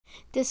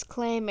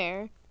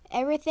Disclaimer.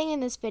 Everything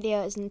in this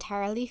video is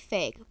entirely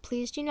fake.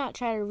 Please do not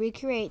try to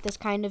recreate this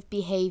kind of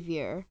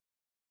behavior.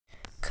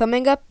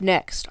 Coming up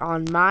next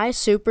on My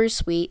Super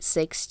Sweet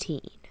 16.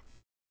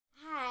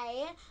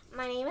 Hi,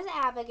 my name is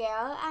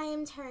Abigail. I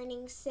am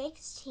turning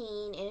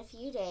 16 in a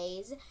few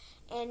days,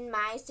 and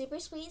my Super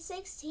Sweet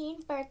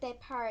 16 birthday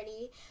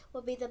party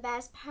will be the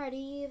best party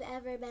you've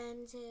ever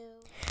been to.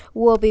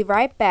 We'll be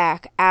right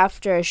back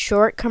after a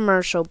short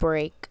commercial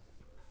break.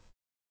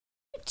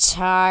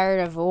 Tired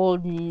of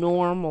old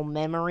normal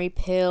memory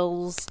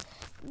pills?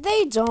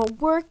 They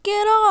don't work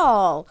at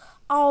all.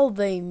 All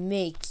they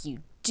make you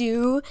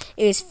do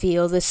is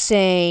feel the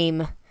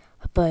same.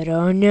 But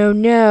oh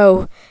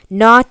no,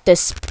 not the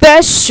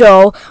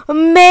special,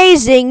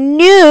 amazing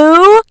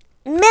new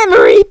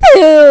memory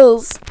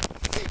pills.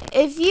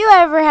 If you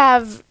ever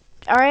having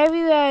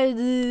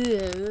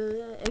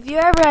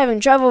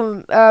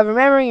trouble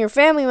remembering your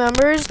family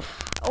members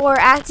or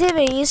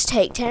activities,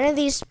 take 10 of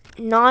these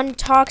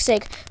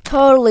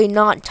totally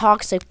not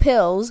toxic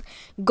pills,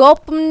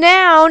 gulp them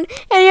down,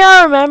 and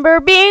you'll remember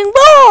being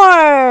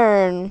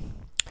born.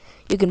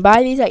 You can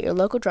buy these at your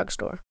local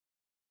drugstore.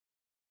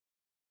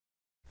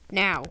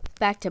 Now,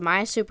 back to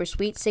My Super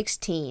Sweet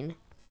 16.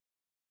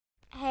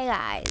 Hey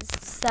guys,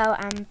 so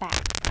I'm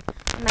back.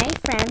 My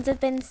friends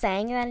have been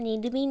saying that I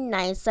need to be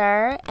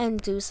nicer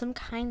and do some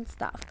kind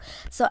stuff.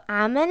 So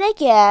I'm gonna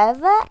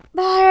give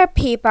our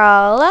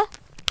people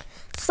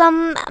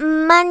some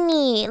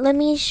money. Let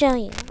me show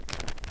you.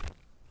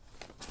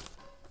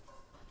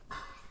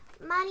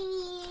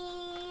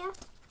 Money.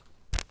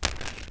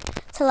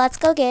 So let's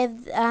go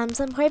give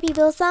some poor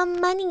people some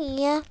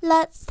money.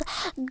 Let's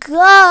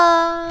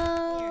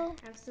go. Here,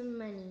 have some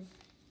money.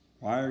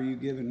 Why are you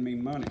giving me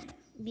money?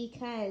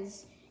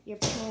 Because you're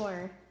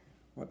poor.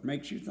 What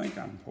makes you think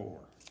I'm poor?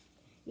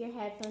 Your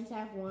headphones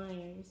have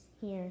wires.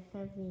 Here,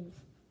 have these.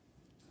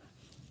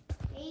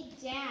 Hey,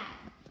 Dad,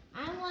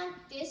 I want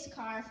this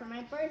car for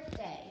my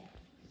birthday.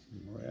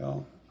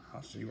 Well,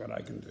 I'll see what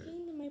I can do.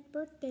 Came to my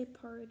birthday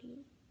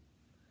party.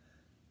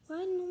 Why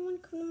did no one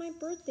come to my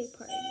birthday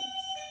party?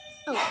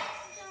 Oh,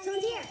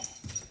 someone's here.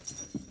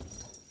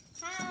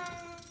 Hi.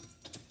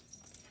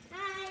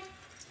 Hi.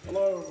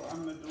 Hello,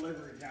 I'm the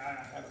delivery guy.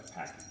 I have a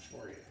package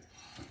for you.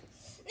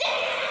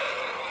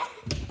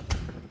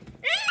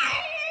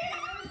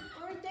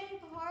 Birthday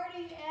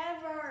party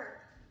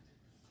ever.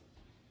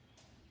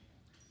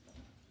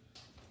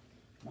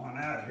 Come on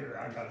out here.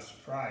 I got a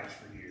surprise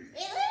for you.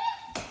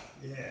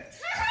 Really?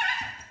 Yes.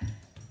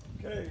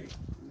 Okay,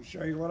 let me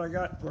show you what I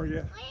got for you.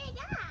 What do you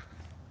got?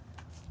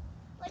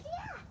 What do you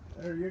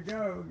got? There you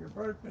go, your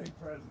birthday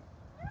present.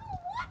 I don't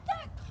want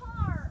that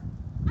car.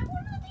 I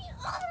wanted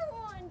the other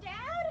one,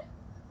 Dad.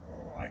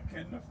 Oh, I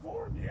couldn't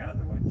afford the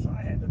other one, so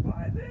I had to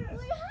buy this.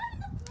 Well, you have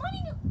enough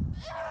money to...